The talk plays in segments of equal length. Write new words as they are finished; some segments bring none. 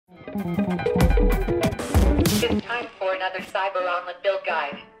It's time for another Cyber Omelet build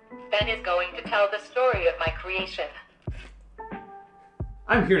guide. Ben is going to tell the story of my creation.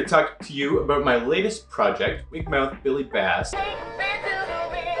 I'm here to talk to you about my latest project, Wigmouth Billy Bass,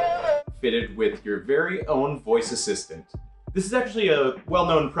 fitted with your very own voice assistant. This is actually a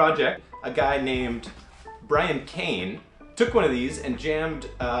well-known project. A guy named Brian Kane took one of these and jammed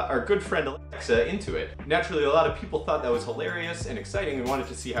our good friend Alexa into it. Naturally, a lot of people thought that was hilarious and exciting and wanted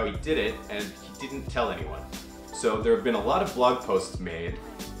to see how he did it, and he didn't tell anyone. So there have been a lot of blog posts made,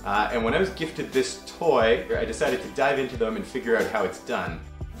 and when I was gifted this toy, I decided to dive into them and figure out how it's done.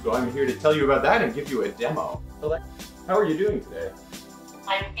 So I'm here to tell you about that and give you a demo. Alexa, how are you doing today?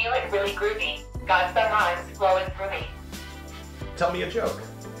 I'm feeling really groovy. Got some rhymes flowing through me. Tell me a joke.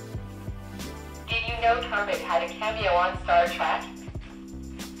 Did you know Kermit had a cameo on Star Trek?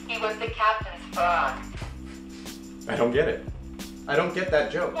 He was the captain's frog. I don't get it. I don't get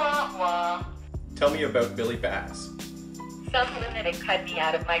that joke. Wah wah. Tell me about Billy Bass. Some lunatic cut me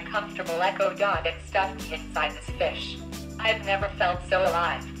out of my comfortable Echo Dot and stuffed me inside this fish. I've never felt so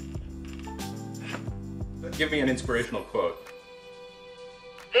alive. Give me an inspirational quote.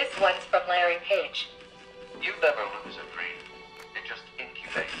 This one's from Larry Page. You never lose a dream. It just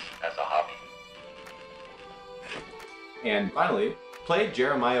incubates as a hobby. And finally, play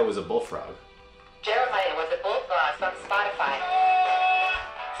Jeremiah Was a Bullfrog. Jeremiah Was a Bullfrog from Spotify.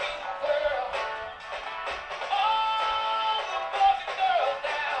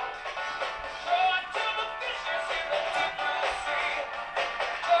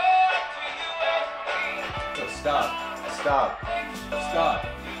 So stop.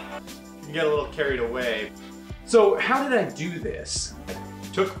 You can get a little carried away. So how did I do this? I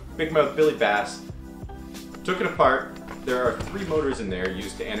took Big Mouth Billy Bass, took it apart. There are 3 motors in there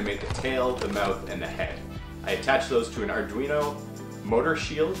used to animate the tail, the mouth, and the head. I attached those to an Arduino motor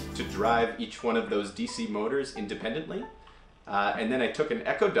shield to drive each one of those DC motors independently. And then I took an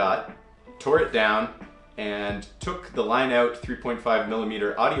Echo Dot, tore it down, and took the line out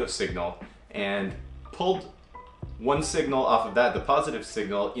 3.5mm audio signal and pulled one signal off of that, the positive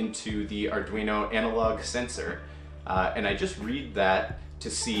signal, into the Arduino analog sensor. And I just read that to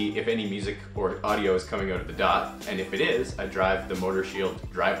see if any music or audio is coming out of the dot, and if it is, I drive the motor shield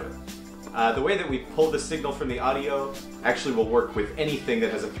driver. The way that we pull the signal from the audio actually will work with anything that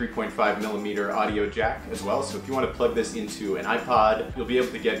has a 3.5mm audio jack as well, so if you want to plug this into an iPod, you'll be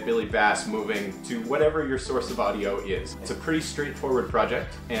able to get Billy Bass moving to whatever your source of audio is. It's a pretty straightforward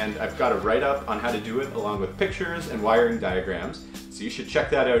project, and I've got a write-up on how to do it along with pictures and wiring diagrams, so you should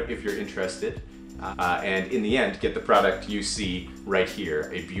check that out if you're interested. And in the end, get the product you see right here,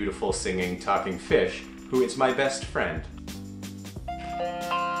 a beautiful singing, talking fish who is my best friend.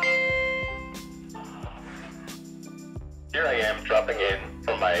 Here I am dropping in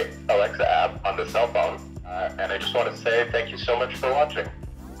from my Alexa app on the cell phone, and I just want to say thank you so much for watching.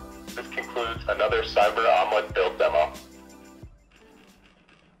 This concludes another Cyber Omelet build demo.